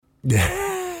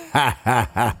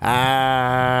Yeah.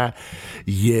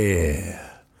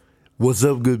 What's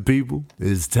up, good people?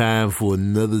 It's time for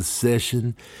another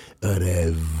session of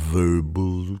that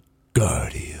verbal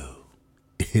cardio.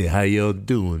 How y'all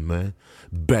doing, man?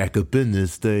 Back up in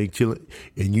this thing, chilling.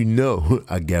 And you know,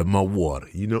 I got my water.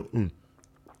 You know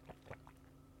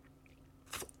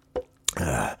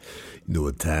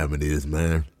what time it is,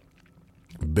 man.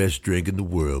 Best drink in the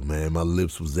world, man. My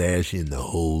lips was ashy and the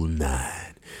whole nine.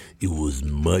 It was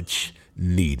much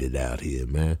needed out here,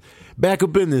 man. Back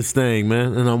up in this thing,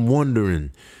 man. And I'm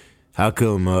wondering, how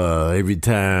come every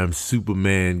time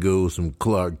Superman goes from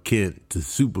Clark Kent to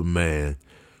Superman,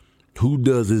 who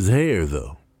does his hair,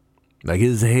 though? Like,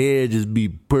 his hair just be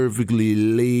perfectly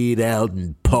laid out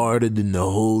and parted in the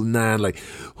whole nine. Like,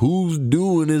 who's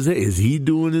doing his hair? Is he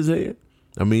doing his hair?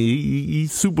 I mean,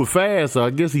 he's super fast, so I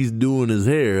guess he's doing his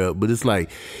hair up. But it's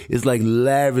like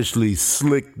lavishly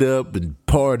slicked up and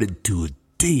parted to a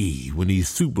T when he's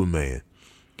Superman.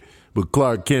 But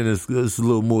Clark Kent is a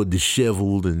little more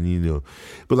disheveled and,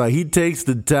 But, like, he takes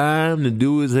the time to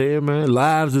do his hair, man.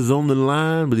 Lives is on the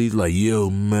line, but he's like, yo,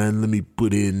 man, let me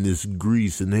put in this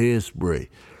grease and hairspray. I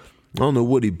don't know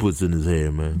what he puts in his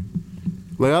hair,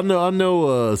 man. Like, I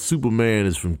know Superman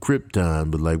is from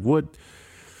Krypton, but, like,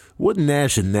 what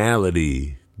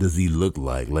nationality does he look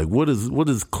like? Like, what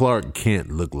does Clark Kent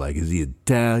look like? Is he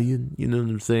Italian? You know what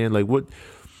I'm saying? Like,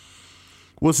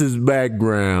 what's his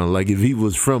background? Like, if he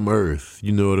was from Earth,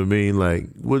 you know what I mean? Like,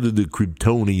 what do the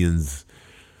Kryptonians'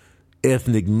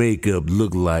 ethnic makeup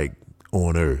look like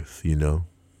on Earth, I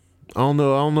don't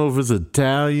know if it's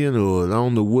Italian or I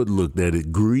don't know what look that is.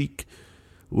 Greek?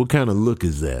 What kind of look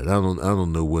is that? I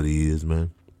don't know what he is, man.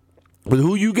 But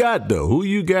who you got, though? Who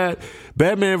you got?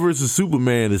 Batman versus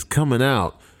Superman is coming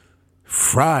out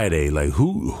Friday. Like,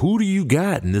 who do you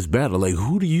got in this battle? Like,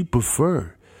 who do you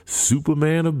prefer?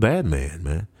 Superman or Batman,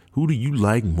 man? Who do you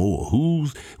like more?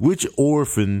 Which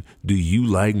orphan do you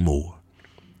like more?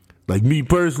 Like, me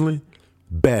personally,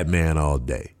 Batman all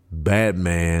day.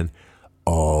 Batman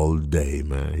all day,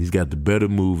 man. He's got the better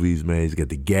movies, man. He's got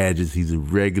the gadgets. He's a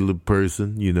regular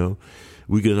person,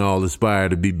 We can all aspire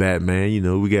to be Batman,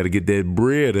 We got to get that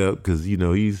bread up because,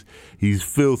 he's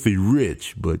filthy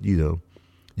rich. But, you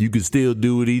can still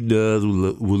do what he does with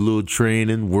a little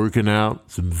training, working out,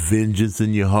 some vengeance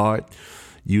in your heart.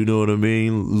 You know what I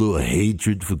mean? A little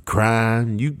hatred for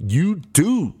crime. You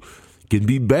too can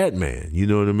be Batman. You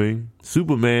know what I mean?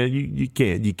 Superman, you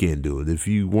can't do it. If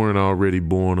you weren't already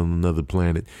born on another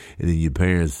planet and then your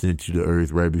parents sent you to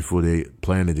Earth right before the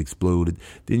planet exploded,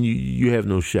 then you have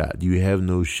no shot. You have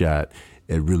no shot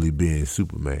at really being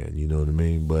Superman. You know what I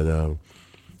mean? But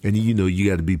and you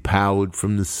got to be powered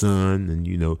from the sun and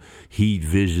heat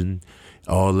vision,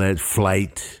 all that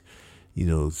flight,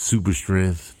 super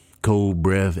strength, cold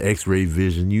breath, X-ray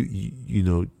vision.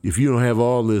 If you don't have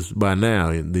all this by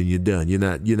now, then you're done.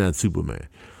 You're not Superman.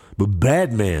 But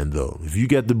Batman, though, if you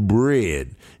got the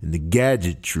bread and the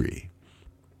gadgetry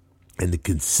and the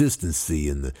consistency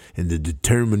and the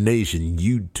determination,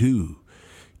 you too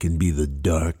can be the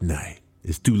Dark Knight.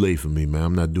 It's too late for me, man.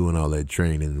 I'm not doing all that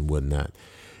training and whatnot.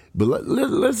 But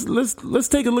let's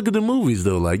take a look at the movies,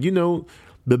 though. Like,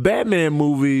 the Batman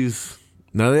movies.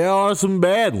 Now, there are some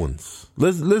bad ones.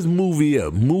 Let's movie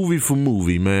up. Movie for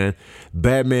movie, man.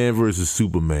 Batman versus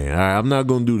Superman. All right, I'm not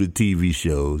going to do the TV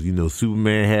shows.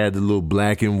 Superman had the little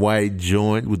black and white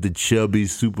joint with the chubby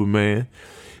Superman,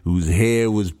 whose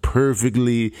hair was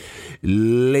perfectly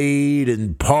laid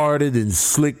and parted and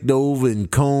slicked over and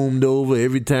combed over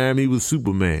every time he was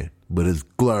Superman. But as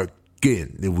Clark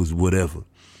Kent, it was whatever.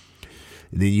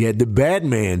 And then you had the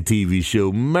Batman TV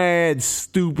show, mad,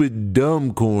 stupid,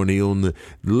 dumb, corny on the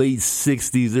late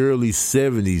 60s, early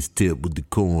 70s tip with the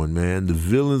corn, man. The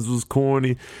villains was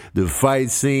corny. The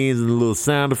fight scenes and the little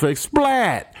sound effects,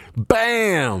 splat,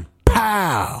 bam,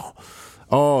 pow,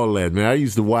 all that, man. I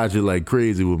used to watch it like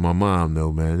crazy with my mom,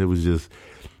 though, man. It was just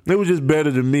better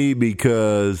to me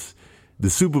because the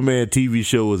Superman TV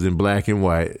show was in black and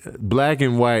white. Black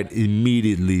and white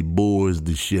immediately bores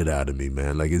the shit out of me,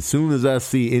 man. Like, as soon as I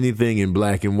see anything in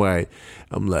black and white,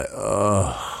 I'm like,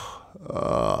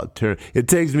 it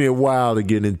takes me a while to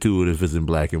get into it if it's in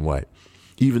black and white.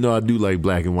 Even though I do like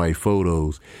black and white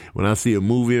photos, when I see a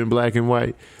movie in black and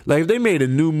white, like if they made a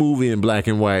new movie in black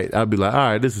and white, I'd be like, all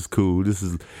right, this is cool. This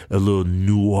is a little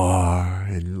noir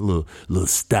and a little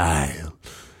style.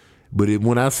 But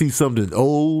when I see something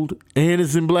old and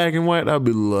it's in black and white, I'll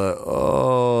be like,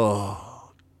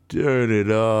 oh, turn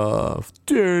it off,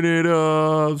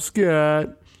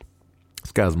 Scott.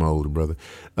 Scott's my older brother.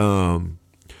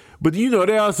 But,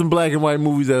 there are some black and white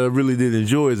movies that I really did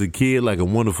enjoy as a kid, like A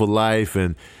Wonderful Life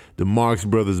and the Marx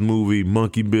Brothers movie,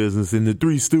 Monkey Business, and the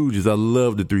Three Stooges. I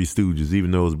love the Three Stooges, even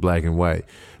though it's black and white.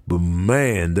 But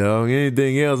man, dog,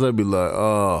 anything else, I'd be like,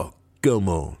 oh, come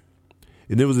on.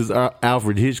 And there was this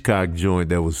Alfred Hitchcock joint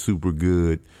that was super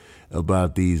good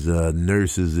about these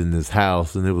nurses in this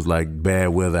house, and it was like bad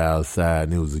weather outside,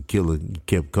 and it was a killer. He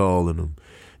kept calling them.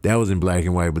 That was in black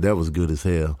and white, but that was good as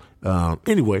hell.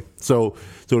 Anyway, so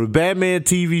the Batman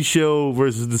TV show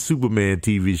versus the Superman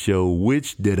TV show,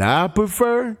 which did I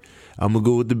prefer? I'm going to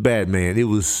go with the Batman. It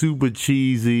was super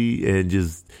cheesy and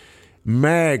just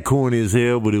mad corny as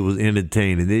hell, but it was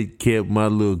entertaining. It kept my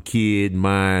little kid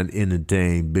mind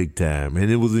entertained big time.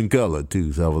 And it was in color,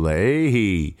 too. So I was like,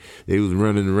 hey, they was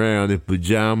running around in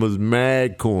pajamas,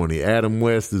 mad corny. Adam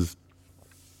West as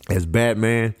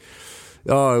Batman.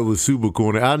 Oh, it was super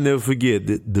corny. I'll never forget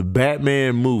the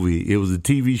Batman movie. It was a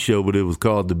TV show, but it was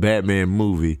called the Batman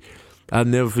movie. I'll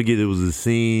never forget it was a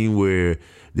scene where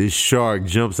this shark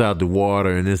jumps out the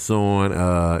water and it's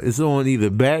on either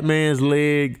Batman's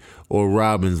leg or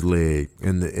Robin's leg,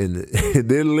 and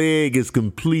their leg is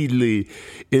completely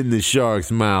in the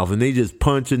shark's mouth, and they just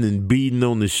punching and beating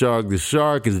on the shark. The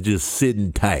shark is just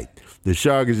sitting tight. The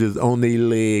shark is just on their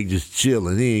leg, just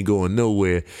chilling. He ain't going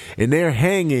nowhere. And they're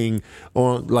hanging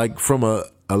on like from a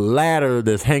ladder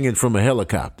that's hanging from a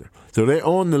helicopter. So they're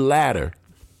on the ladder,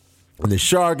 and the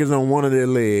shark is on one of their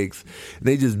legs. And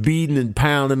they just beating and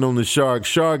pounding on the shark.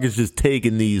 Shark is just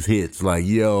taking these hits like,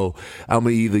 yo, I'm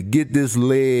going to either get this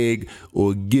leg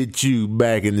or get you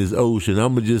back in this ocean.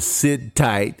 I'm going to just sit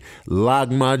tight, lock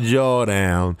my jaw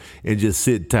down, and just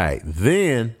sit tight.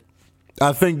 Then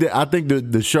I think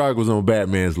the shark was on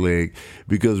Batman's leg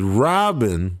because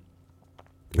Robin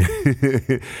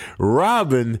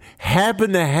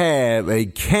happened to have a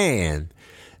can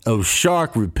of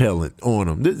shark repellent on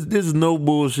him. This is no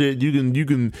bullshit. You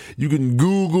can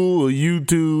Google or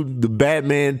YouTube the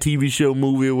Batman TV show,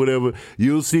 movie, or whatever.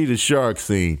 You'll see the shark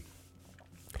scene.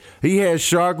 He has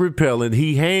shark repellent.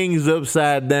 He hangs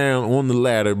upside down on the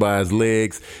ladder by his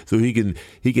legs so he can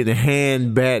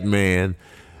hand Batman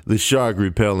the shark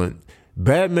repellent.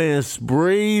 Batman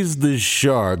sprays the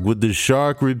shark with the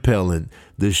shark repellent.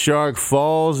 The shark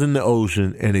falls in the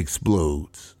ocean and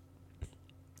explodes.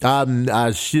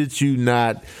 I shit you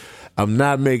not. I'm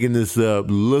not making this up.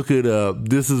 Look it up.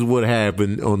 This is what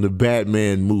happened on the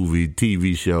Batman movie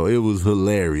TV show. It was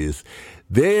hilarious.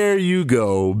 There you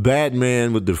go.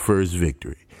 Batman with the first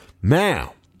victory.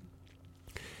 Now,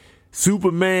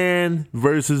 Superman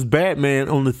versus Batman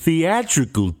on the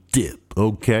theatrical tip.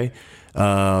 Okay.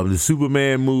 The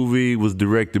Superman movie was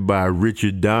directed by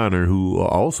Richard Donner, who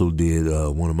also did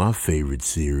one of my favorite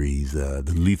series, the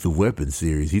Lethal Weapon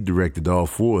series. He directed all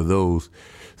four of those,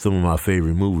 some of my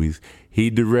favorite movies. He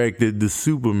directed the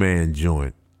Superman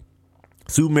joint.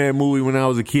 Superman movie when I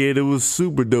was a kid, it was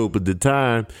super dope at the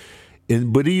time.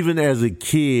 But even as a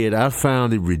kid, I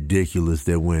found it ridiculous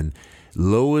that when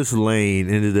Lois Lane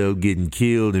ended up getting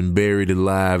killed and buried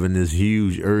alive in this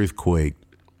huge earthquake,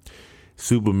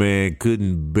 Superman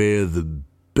couldn't bear the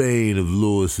pain of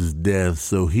Lois's death,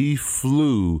 so he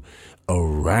flew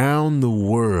around the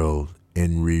world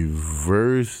and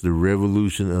reversed the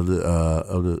revolution of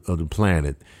the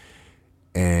planet,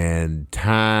 and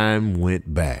time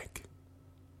went back.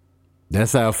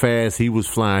 That's how fast he was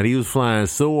flying. He was flying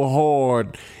so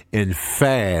hard and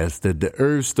fast that the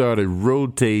Earth started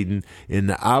rotating in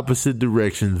the opposite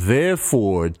direction,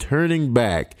 therefore turning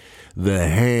back the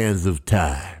hands of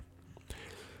time.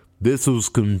 This was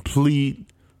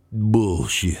complete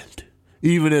bullshit.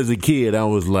 Even as a kid, I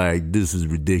was like, this is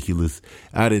ridiculous.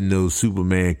 I didn't know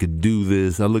Superman could do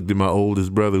this. I looked at my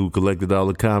oldest brother who collected all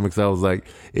the comics. I was like,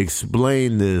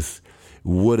 explain this.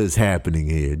 What is happening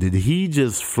here? Did he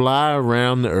just fly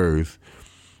around the earth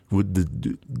with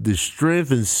the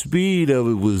strength and speed of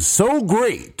it was so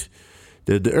great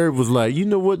that the earth was like, you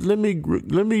know what? Let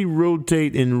me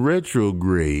rotate in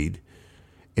retrograde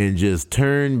and just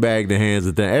turn back the hands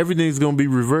of time. Everything's going to be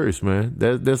reversed, man.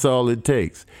 That's all it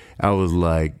takes. I was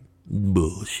like,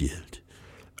 bullshit.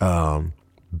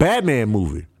 Batman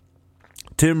movie.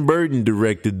 Tim Burton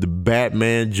directed the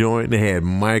Batman joint. They had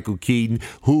Michael Keaton,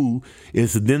 who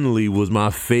incidentally was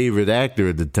my favorite actor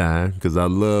at the time because I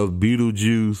loved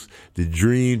Beetlejuice, The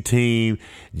Dream Team,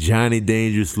 Johnny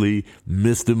Dangerously,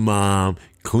 Mr. Mom,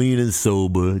 Clean and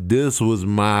Sober. This was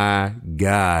my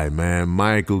guy, man.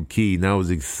 Michael Keaton. I was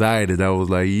excited. I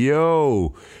was like,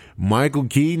 yo, Michael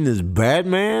Keaton is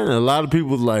Batman? A lot of people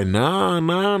was like, nah, I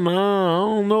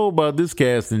don't know about this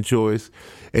casting choice.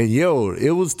 And yo, it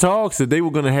was talks that they were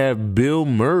going to have Bill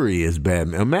Murray as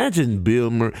Batman. Imagine Bill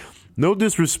Murray. No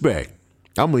disrespect.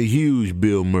 I'm a huge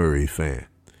Bill Murray fan.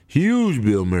 Huge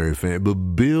Bill Murray fan. But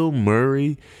Bill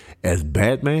Murray as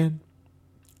Batman?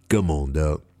 Come on,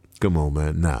 dog. Come on,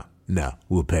 man. Nah,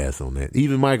 we'll pass on that.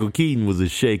 Even Michael Keaton was a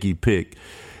shaky pick.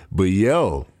 But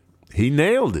yo, he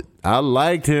nailed it. I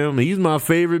liked him. He's my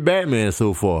favorite Batman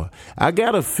so far. I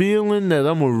got a feeling that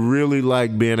I'm going to really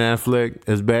like Ben Affleck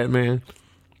as Batman.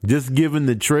 Just given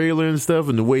the trailer and stuff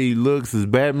and the way he looks as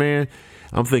Batman,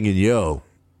 I'm thinking, yo,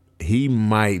 he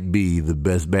might be the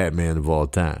best Batman of all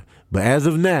time. But as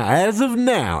of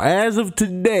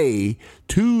today,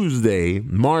 Tuesday,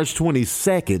 March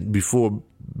 22nd, before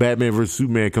Batman vs.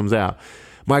 Superman comes out,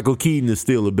 Michael Keaton is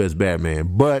still the best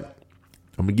Batman. But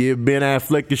I'm gonna give Ben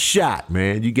Affleck a shot,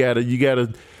 man. You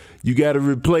gotta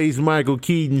replace Michael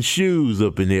Keaton's shoes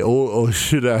up in there, or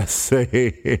should I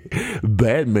say,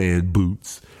 Batman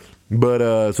boots.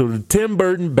 But so the Tim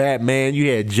Burton Batman, you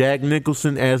had Jack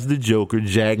Nicholson as the Joker.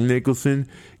 Jack Nicholson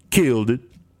killed it.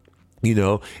 You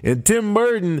know, and Tim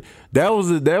Burton, that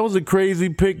was a crazy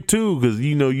pick too, because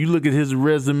you know, you look at his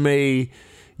resume,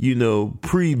 you know,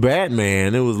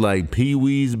 pre-Batman, it was like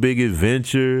Pee-wee's Big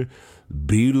Adventure,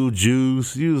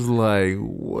 Beetlejuice. He was like,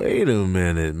 wait a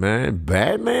minute, man,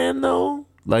 Batman though?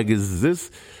 Like, is this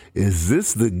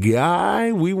the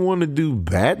guy we want to do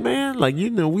Batman? Like, you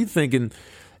know, we thinking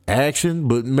action,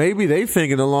 but maybe they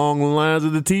thinking along the lines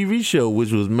of the TV show,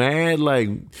 which was mad, like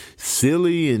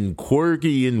silly and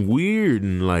quirky and weird,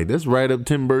 and like that's right up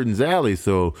Tim Burton's alley.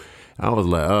 So I was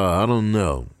like, I don't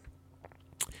know.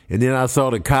 And then I saw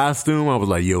the costume, I was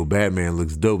like, yo, Batman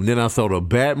looks dope. And then I saw the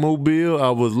Batmobile, I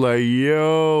was like,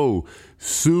 yo,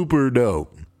 super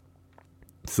dope.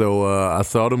 So I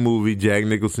saw the movie. Jack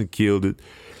Nicholson killed it.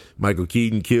 Michael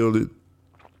Keaton killed it.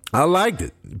 I liked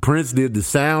it. Prince did the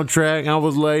soundtrack. I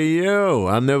was like, yo,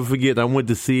 I'll never forget. I went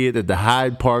to see it at the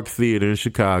Hyde Park Theater in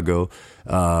Chicago.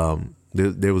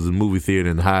 There was a movie theater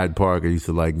in Hyde Park I used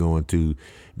to like going to.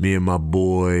 Me and my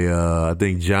boy, I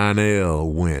think John L.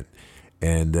 went.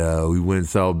 And we went and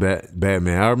saw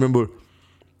Batman. I remember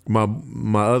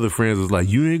my other friends was like,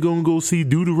 you ain't gonna go see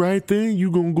Do the Right Thing? You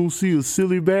gonna go see a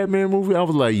silly Batman movie? I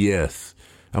was like, yes.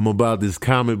 I'm about this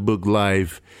comic book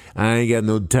life. I ain't got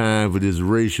no time for this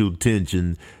racial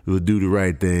tension. We'll do the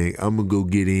right thing. I'm going to go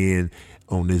get in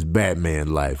on this Batman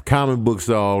life. Comic books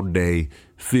all day.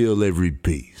 Feel every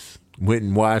piece. Went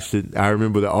and watched it. I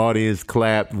remember the audience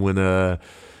clapped when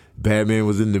Batman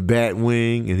was in the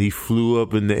Batwing and he flew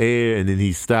up in the air and then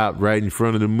he stopped right in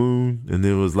front of the moon. And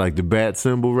then it was like the bat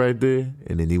symbol right there.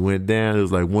 And then he went down. It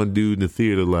was like one dude in the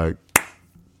theater like,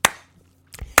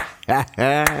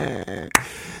 I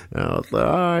was like,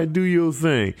 all right, do your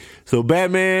thing. So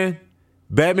Batman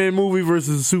movie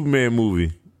versus Superman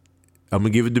movie. I'm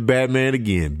going to give it to Batman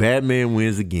again. Batman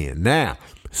wins again. Now,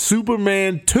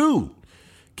 Superman 2.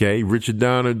 Okay, Richard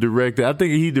Donner directed. I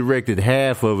think he directed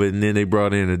half of it and then they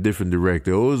brought in a different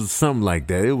director. It was something like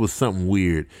that. It was something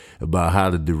weird about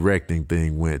how the directing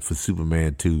thing went for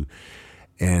Superman 2.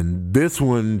 And this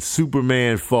one,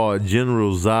 Superman fought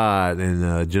General Zod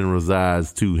and General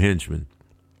Zod's two henchmen.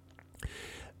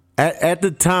 At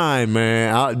the time,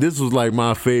 man, this was like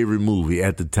my favorite movie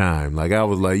at the time. Like, I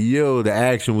was like, yo, the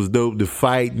action was dope. The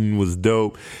fighting was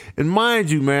dope. And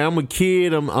mind you, man, I'm a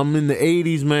kid. I'm in the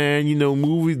 80s, man. You know,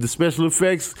 movies, the special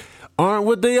effects aren't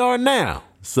what they are now.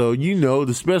 So, you know,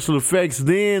 the special effects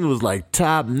then was like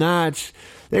top notch.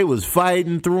 They was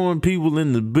fighting, throwing people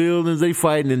in the buildings. They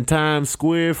fighting in Times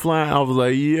Square, flying. I was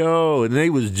like, yo. And they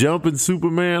was jumping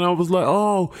Superman. I was like,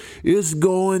 oh, it's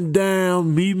going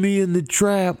down. Meet me in the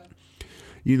trap.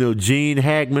 You know, Gene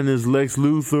Hackman as Lex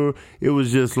Luthor. It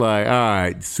was just like, all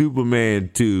right, Superman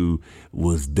 2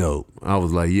 was dope. I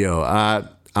was like, yo,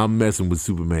 I'm messing with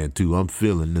Superman 2. I'm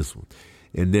feeling this one.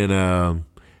 And then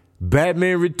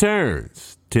Batman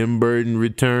Returns. Tim Burton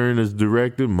returned as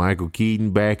director. Michael Keaton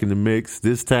back in the mix.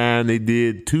 This time they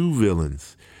did two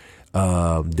villains.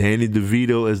 Danny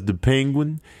DeVito as the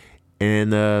Penguin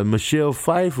and Michelle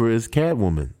Pfeiffer as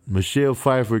Catwoman. Michelle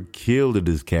Pfeiffer killed it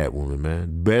as Catwoman,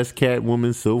 man. Best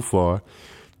Catwoman so far.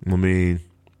 I mean,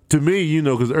 to me, you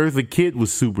know, because Eartha Kitt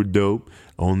was super dope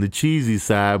on the cheesy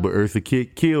side, but Eartha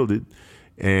Kitt killed it.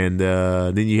 And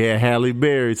then you had Halle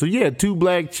Berry. So you had two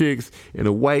black chicks and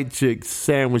a white chick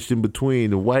sandwiched in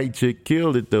between. The white chick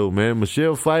killed it, though, man.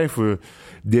 Michelle Pfeiffer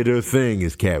did her thing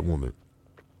as Catwoman.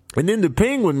 And then the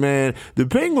Penguin, man, the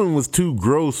Penguin was too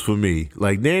gross for me.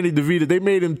 Like Danny DeVito, they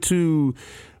made him too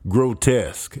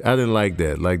grotesque. I didn't like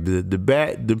that. Like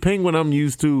the Penguin I'm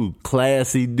used to,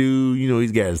 classy dude. You know,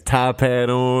 he's got his top hat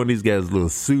on. He's got his little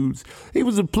suits. He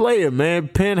was a player, man.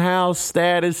 Penthouse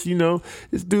status, you know.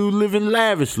 This dude living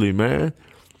lavishly, man.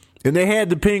 And they had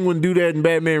the Penguin do that in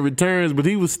Batman Returns, but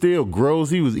he was still gross.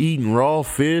 He was eating raw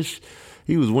fish.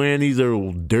 He was wearing these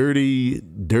old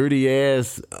dirty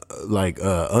ass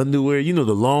underwear. You know,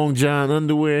 the long john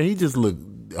underwear. He just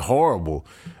looked horrible.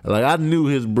 Like, I knew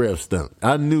his breath stunk.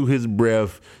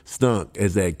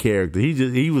 As that character.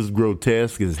 He was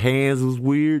grotesque. His hands was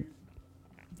weird.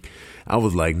 I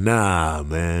was like, nah,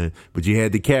 man. But you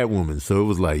had the Catwoman, so it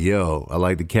was like, yo, I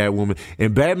like the Catwoman.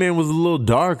 And Batman was a little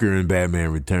darker in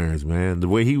Batman Returns, man. The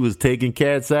way he was taking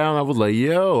cats out, I was like,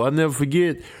 yo, I'll never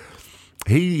forget.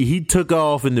 He took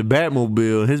off in the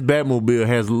Batmobile. His Batmobile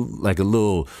has like a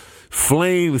little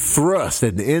flame thrust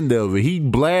at the end of it. He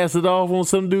blasted off on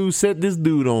some dude, set this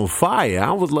dude on fire.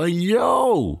 I was like,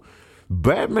 yo,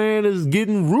 Batman is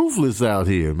getting ruthless out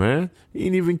here, man. He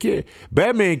didn't even care.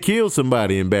 Batman killed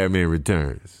somebody in Batman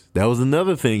Returns. That was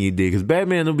another thing he did, because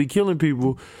Batman don't be killing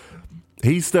people.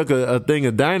 He stuck a thing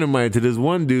of dynamite to this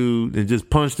one dude and just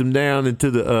punched him down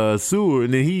into the sewer,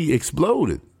 and then he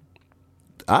exploded.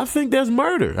 I think that's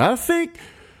murder. I think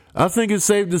it's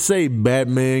safe to say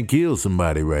Batman killed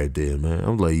somebody right there, man.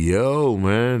 I'm like, yo,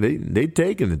 man, they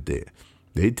taking it there.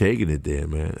 They taking it there,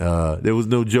 man. There was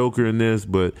no Joker in this,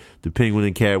 but the Penguin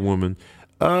and Catwoman.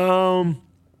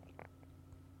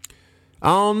 I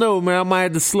don't know, man. I might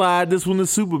have to slide this one to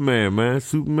Superman, man.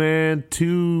 Superman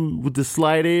 2 with the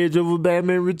slight edge over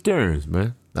Batman Returns,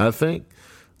 man. I think,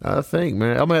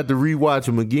 man. I'm going to have to rewatch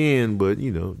them again, but,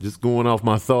 you know, just going off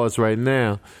my thoughts right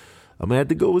now, I'm going to have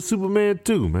to go with Superman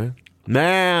 2, man.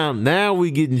 Now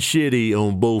we getting shitty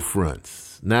on both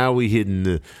fronts. Now we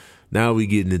getting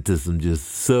into some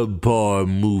just subpar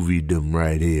moviedom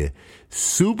right here.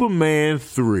 Superman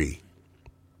 3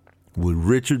 with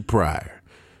Richard Pryor.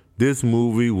 This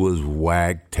movie was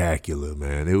whacktacular,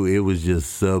 man. It was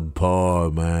just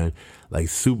subpar, man. Like,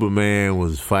 Superman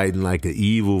was fighting like an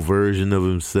evil version of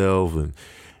himself, and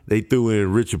they threw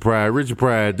in Richard Pryor. Richard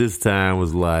Pryor at this time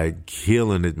was like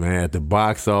killing it, man. At the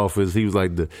box office, he was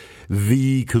like the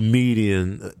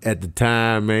comedian at the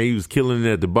time, man. He was killing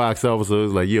it at the box office. So it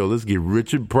was like, yo, let's get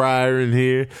Richard Pryor in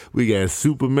here. We got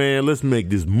Superman. Let's make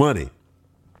this money.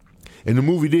 And the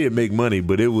movie did make money,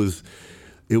 but it was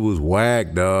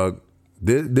whack, dog.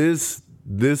 This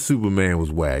Superman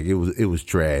was whack. It was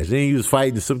trash. And he was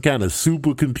fighting some kind of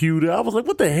supercomputer. I was like,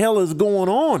 what the hell is going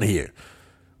on here?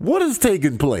 What is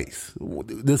taking place?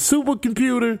 The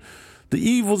supercomputer, the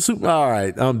evil super. All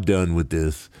right, I'm done with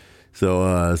this.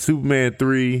 So Superman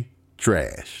 3,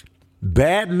 trash.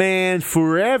 Batman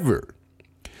Forever.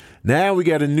 Now we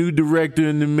got a new director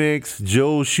in the mix.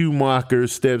 Joel Schumacher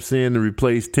steps in to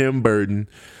replace Tim Burton.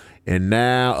 And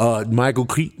now Michael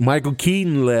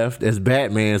Keaton left as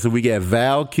Batman, so we got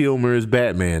Val Kilmer as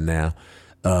Batman now.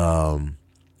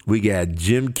 We got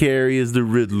Jim Carrey as the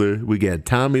Riddler. We got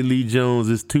Tommy Lee Jones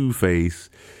as Two-Face.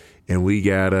 And we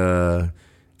got,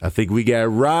 I think we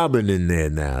got Robin in there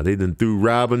now. They done threw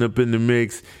Robin up in the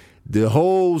mix. The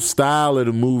whole style of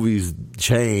the movies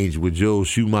changed with Joel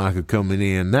Schumacher coming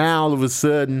in. Now, all of a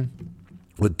sudden,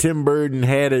 with Tim Burton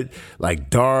had it like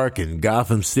dark and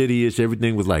Gotham City-ish,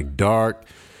 everything was like dark.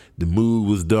 The mood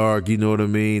was dark, you know what I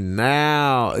mean?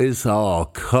 Now it's all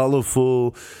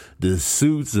colorful. The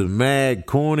suits are mad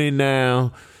corny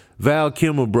now. Val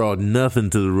Kilmer brought nothing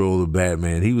to the role of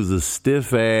Batman. He was a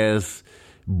stiff-ass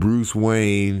Bruce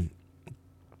Wayne.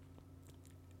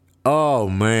 Oh,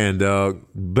 man, dog.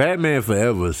 Batman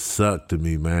Forever sucked to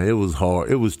me, man. It was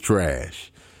hard. It was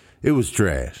trash. It was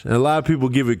trash. And a lot of people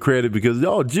give it credit because,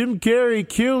 Jim Carrey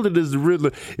killed it as the Riddler.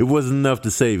 It wasn't enough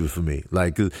to save it for me.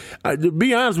 Like, to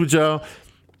be honest with y'all,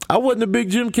 I wasn't a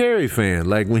big Jim Carrey fan.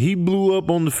 Like, when he blew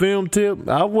up on the film tip,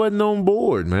 I wasn't on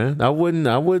board, man. I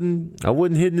wasn't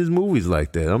hitting his movies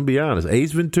like that. I'm gonna be honest.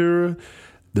 Ace Ventura,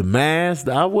 The Mask,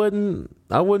 I wasn't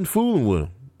fooling with him.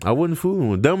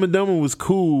 Dumb and Dumber was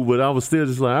cool, but I was still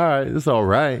just like, all right, it's all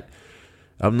right.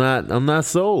 I'm not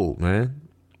sold, man.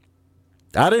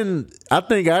 I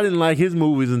think I didn't like his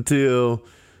movies until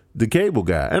The Cable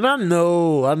Guy. And I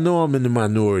know I'm in the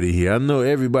minority here. I know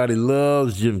everybody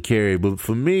loves Jim Carrey, but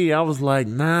for me, I was like,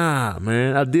 nah,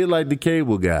 man. I did like The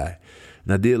Cable Guy.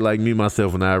 And I did like Me,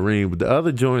 Myself, and Irene, but the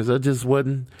other joints, I just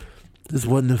wasn't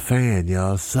a fan,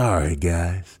 y'all. Sorry,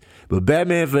 guys. But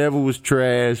Batman Forever was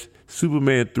trash.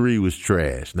 Superman 3 was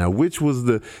trash. Now, which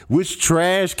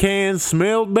trash can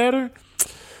smelled better?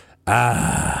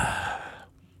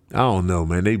 I don't know,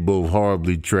 man. They both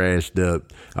horribly trashed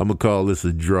up. I'm going to call this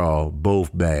a draw.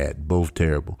 Both bad. Both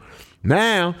terrible.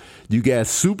 Now, you got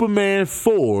Superman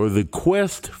 4, The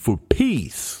Quest for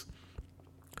Peace.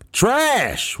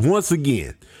 Trash. Once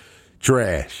again.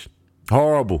 Trash.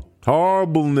 Horrible.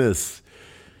 Horribleness.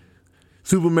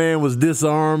 Superman was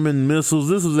disarming missiles.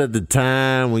 This was at the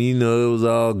time when, it was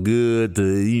all good to,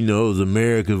 it was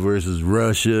America versus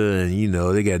Russia, and,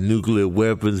 they got nuclear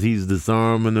weapons. He's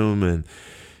disarming them,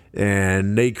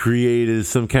 and they created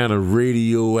some kind of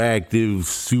radioactive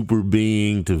super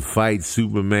being to fight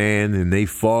Superman, and they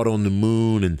fought on the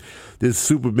moon, and this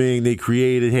super being they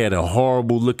created had a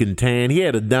horrible looking tan. He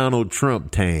had a Donald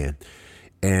Trump tan,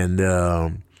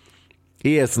 and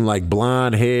he had some like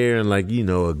blonde hair and a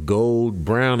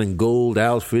brown and gold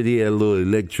outfit. He had a little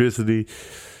electricity,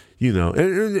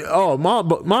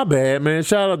 my bad, man.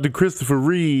 Shout out to Christopher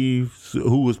Reeves,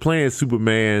 who was playing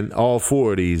Superman, all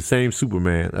four of these, same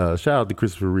Superman. Shout out to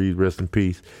Christopher Reeves, rest in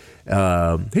peace.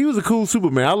 He was a cool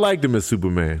Superman. I liked him as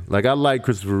Superman. I like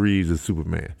Christopher Reeves as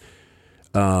Superman.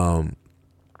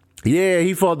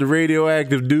 He fought the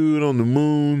radioactive dude on the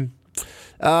moon.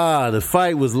 The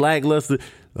fight was lackluster.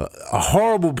 A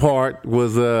horrible part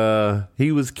was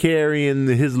he was carrying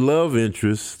his love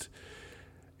interest.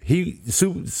 The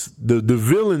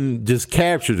villain just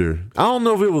captured her. I don't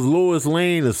know if it was Lois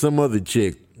Lane or some other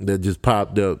chick that just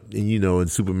popped up, in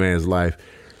Superman's life.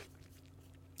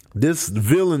 This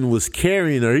villain was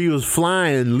carrying her. He was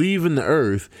flying, leaving the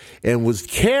Earth, and was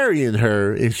carrying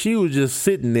her, and she was just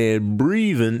sitting there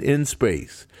breathing in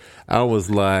space. I was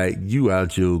like, you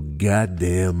out your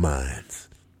goddamn minds.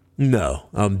 No,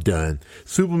 I'm done.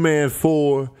 Superman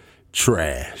 4,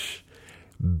 trash.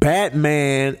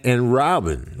 Batman and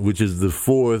Robin, which is the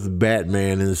fourth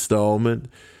Batman installment.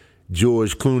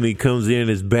 George Clooney comes in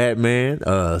as Batman,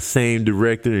 same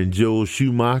director and Joel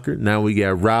Schumacher. Now we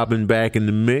got Robin back in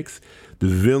the mix. The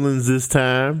villains this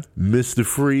time, Mr.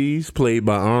 Freeze, played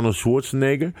by Arnold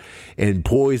Schwarzenegger, and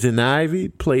Poison Ivy,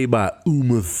 played by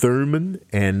Uma Thurman.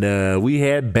 And we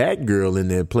had Batgirl in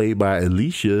there, played by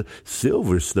Alicia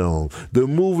Silverstone. The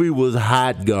movie was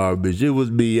hot garbage. It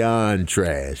was beyond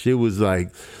trash. It was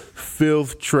like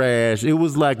filth trash. It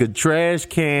was like a trash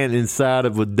can inside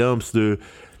of a dumpster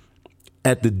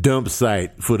at the dump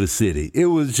site for the city. It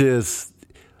was just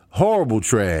horrible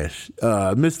trash.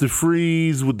 Mr.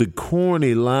 Freeze with the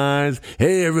corny lines.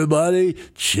 Hey, everybody,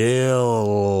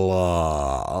 chill.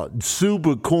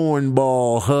 Super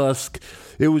cornball husk.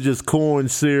 It was just corn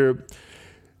syrup.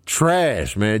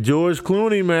 Trash, man. George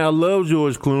Clooney, man. I love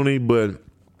George Clooney,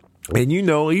 and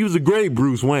he was a great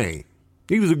Bruce Wayne.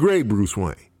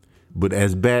 But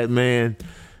as Batman,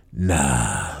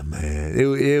 nah, man.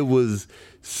 It was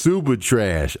super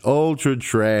trash. Ultra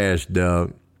trash,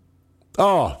 dog.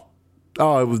 Oh,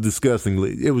 it was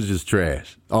disgustingly. It was just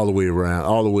trash all the way around,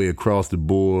 all the way across the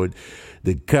board.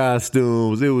 The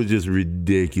costumes, it was just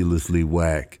ridiculously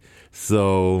whack.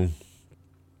 So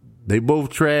they both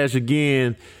trash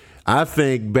again. I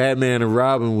think Batman and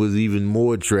Robin was even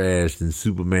more trash than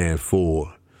Superman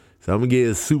 4. So I'm going to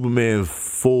give Superman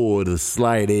 4 the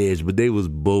slight edge, but they was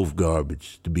both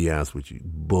garbage, to be honest with you.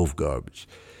 Both garbage.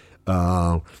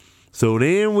 So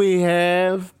then we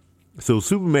have... So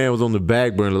Superman was on the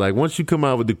back burner. Like, once you come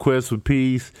out with the Quest for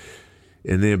Peace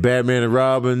and then Batman and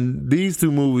Robin, these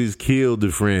two movies killed the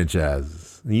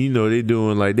franchises. They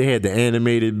doing they had the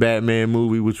animated Batman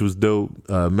movie, which was dope,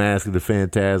 Mask of the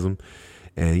Phantasm.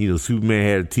 And, Superman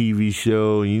had a TV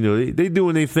show. And, they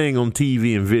doing their thing on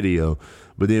TV and video.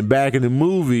 But then back in the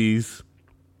movies,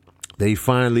 they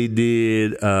finally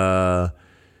did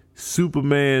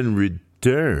Superman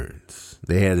Returns.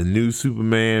 They had a new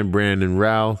Superman, Brandon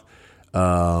Routh.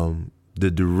 The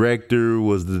director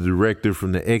was the director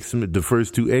from the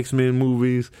first two X-Men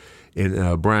movies,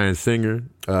 and Bryan Singer.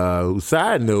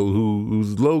 Side note,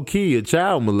 who's low key a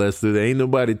child molester. There ain't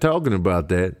nobody talking about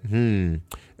that.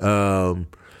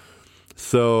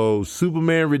 So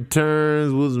Superman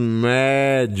Returns was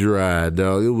mad dry,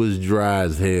 dog. It was dry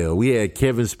as hell. We had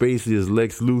Kevin Spacey as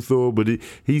Lex Luthor, but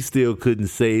he still couldn't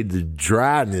say the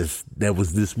dryness that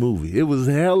was this movie. It was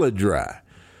hella dry.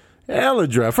 Hella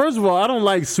dry. First of all, I don't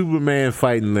like Superman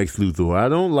fighting Lex Luthor. I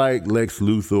don't like Lex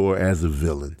Luthor as a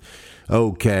villain.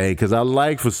 Okay, because I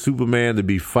like for Superman to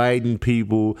be fighting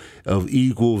people of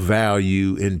equal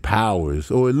value and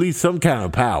powers, or at least some kind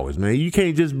of powers, man. You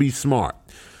can't just be smart.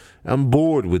 I'm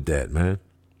bored with that, man.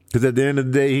 Because at the end of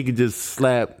the day, he could just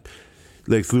slap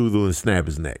Lex Luthor and snap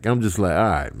his neck. I'm just like, all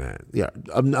right, man. Yeah,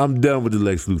 I'm done with the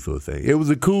Lex Luthor thing. It was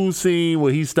a cool scene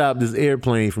where he stopped this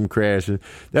airplane from crashing.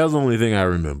 That was the only thing I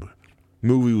remember.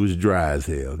 Movie was dry as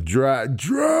hell. Dry.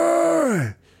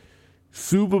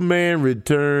 Superman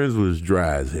Returns was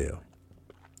dry as hell.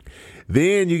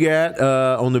 Then you got,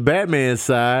 on the Batman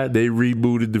side, they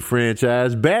rebooted the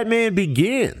franchise. Batman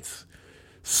Begins.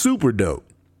 Super dope.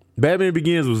 Batman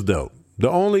Begins was dope. The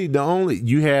only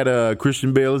you had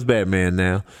Christian Bale as Batman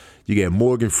now. You got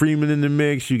Morgan Freeman in the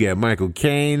mix. You got Michael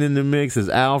Caine in the mix as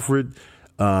Alfred.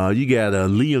 You got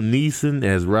Liam Neeson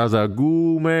as Ra's al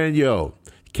Ghul, man. Yo,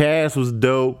 cast was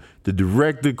dope. The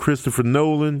director, Christopher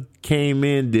Nolan, came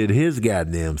in, did his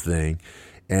goddamn thing,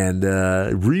 and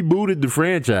rebooted the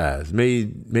franchise.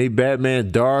 Made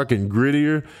Batman dark and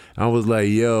grittier. I was like,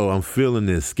 yo, I'm feeling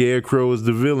this. Scarecrow is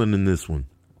the villain in this one,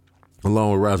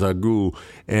 along with Ra's al Ghul.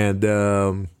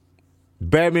 And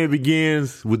Batman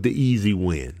Begins with the easy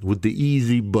win. With the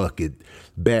easy bucket,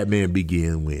 Batman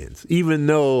Begins wins. Even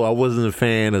though I wasn't a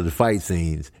fan of the fight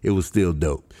scenes, it was still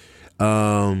dope.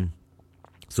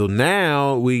 So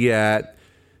now we got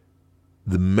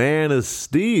the Man of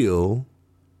Steel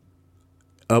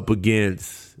up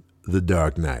against the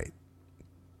Dark Knight.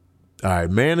 All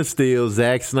right, Man of Steel,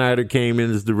 Zack Snyder came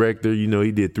in as director. You know,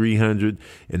 he did 300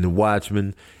 and The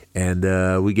Watchmen. And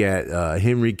we got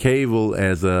Henry Cavill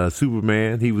as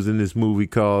Superman. He was in this movie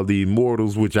called The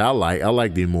Immortals, which I like. I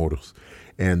like The Immortals.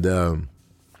 And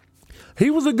he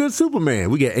was a good Superman.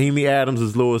 We got Amy Adams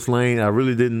as Lois Lane. I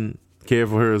really didn't care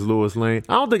for her as Lois Lane.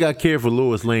 I don't think I care for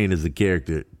Lois Lane as a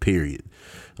character, period.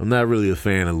 I'm not really a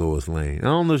fan of Lois Lane. I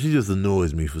don't know. She just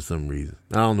annoys me for some reason.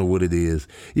 I don't know what it is.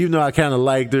 Even though I kind of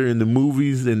liked her in the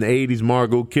movies in the 80s,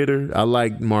 Margot Kidder. I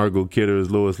liked Margot Kidder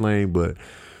as Lois Lane, but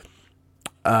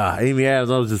Amy Adams,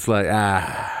 I was just like,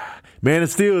 Man of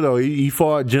Steel, though, he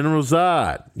fought General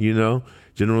Zod, you know.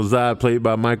 General Zod played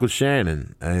by Michael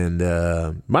Shannon.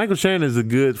 And Michael Shannon is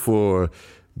good for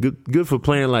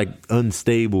playing like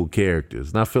unstable characters.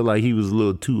 And I feel like he was a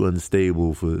little too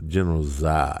unstable for General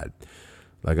Zod.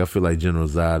 Like, I feel like General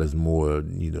Zod is more,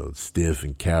 you know, stiff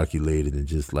and calculated and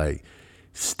just like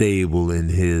stable in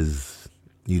his,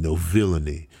 you know,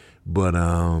 villainy. But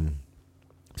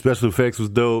special effects was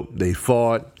dope. They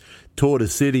fought, tore the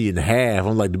city in half.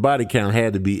 I'm like, the body count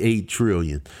had to be 8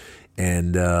 trillion.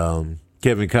 And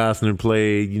Kevin Costner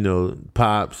played, you know,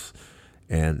 Pops.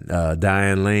 And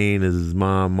Diane Lane is his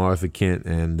mom, Martha Kent.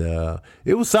 And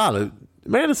it was solid.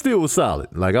 Man of Steel was solid.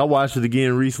 Like, I watched it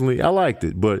again recently. I liked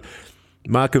it. But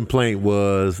my complaint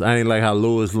was I didn't like how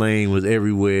Lois Lane was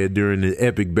everywhere during the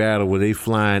epic battle where they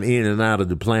flying in and out of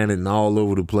the planet and all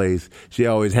over the place. She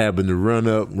always happened to run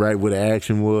up right where the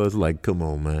action was. Like, come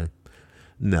on, man.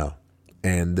 No.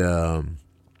 And the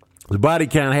body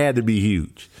count had to be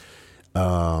huge.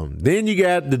 Then you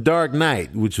got The Dark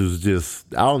Knight, which was just,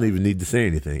 I don't even need to say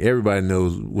anything. Everybody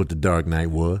knows what The Dark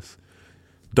Knight was.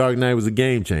 Dark Knight was a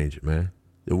game changer, man.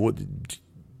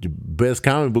 The best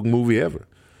comic book movie ever.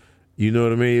 You know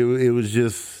what I mean? It was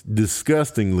just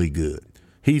disgustingly good.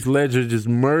 Heath Ledger just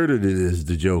murdered it as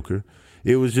the Joker.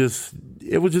 It was just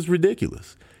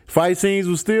ridiculous. Fight scenes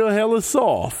was still hella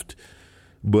soft.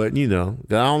 But, you know,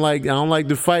 I don't like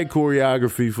the fight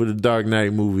choreography for the Dark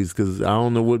Knight movies because I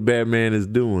don't know what Batman is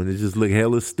doing. It just look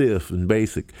hella stiff and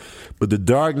basic. But The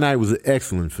Dark Knight was an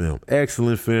excellent film.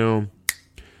 Excellent film.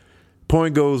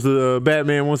 Point goes to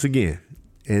Batman once again.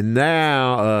 And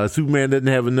now Superman doesn't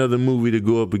have another movie to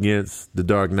go up against The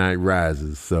Dark Knight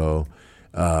Rises. So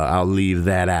I'll leave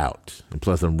that out. And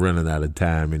plus, I'm running out of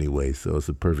time anyway, so it's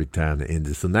a perfect time to end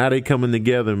it. So now they coming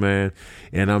together, man,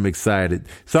 and I'm excited.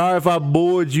 Sorry if I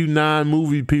bored you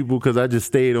non-movie people because I just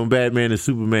stayed on Batman and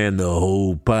Superman the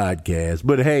whole podcast.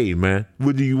 But hey, man,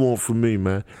 what do you want from me,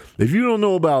 man? If you don't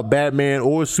know about Batman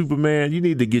or Superman, you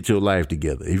need to get your life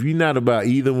together. If you're not about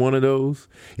either one of those,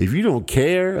 if you don't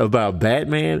care about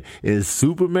Batman and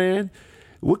Superman,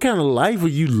 what kind of life are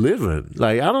you living?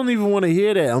 Like, I don't even want to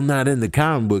hear that I'm not into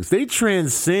comic books. They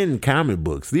transcend comic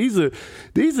books. These are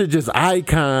just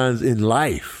icons in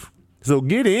life. So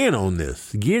get in on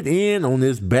this. Get in on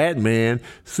this Batman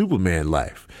Superman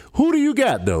life. Who do you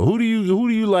got though? Who do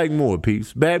you like more,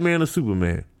 peeps? Batman or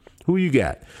Superman? Who you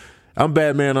got? I'm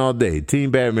Batman all day. Team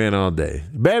Batman all day.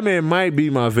 Batman might be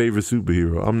my favorite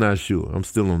superhero. I'm not sure. I'm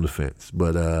still on the fence.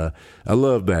 But I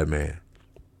love Batman.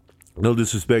 No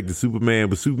disrespect to Superman,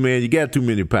 but Superman, you got too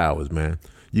many powers, man.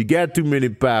 You got too many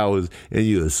powers, and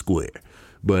you're a square.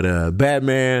 But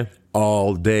Batman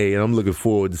all day, and I'm looking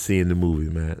forward to seeing the movie,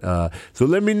 man. So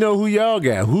let me know who y'all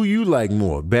got. Who you like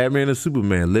more, Batman or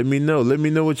Superman? Let me know. Let me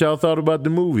know what y'all thought about the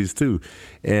movies, too.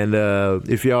 And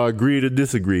if y'all agreed or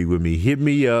disagreed with me, hit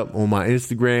me up on my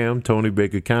Instagram, Tony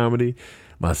Baker Comedy.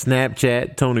 My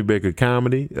Snapchat, Tony Baker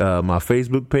Comedy. My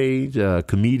Facebook page,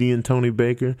 Comedian Tony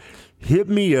Baker. Hit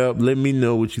me up. Let me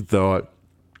know what you thought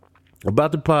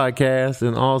about the podcast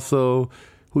and also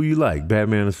who you like,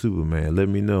 Batman or Superman. Let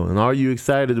me know. And are you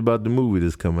excited about the movie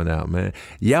that's coming out, man?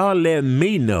 Y'all let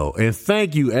me know. And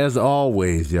thank you, as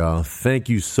always, y'all. Thank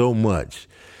you so much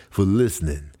for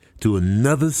listening to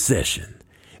another session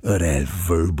of that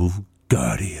verbal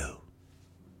cardio.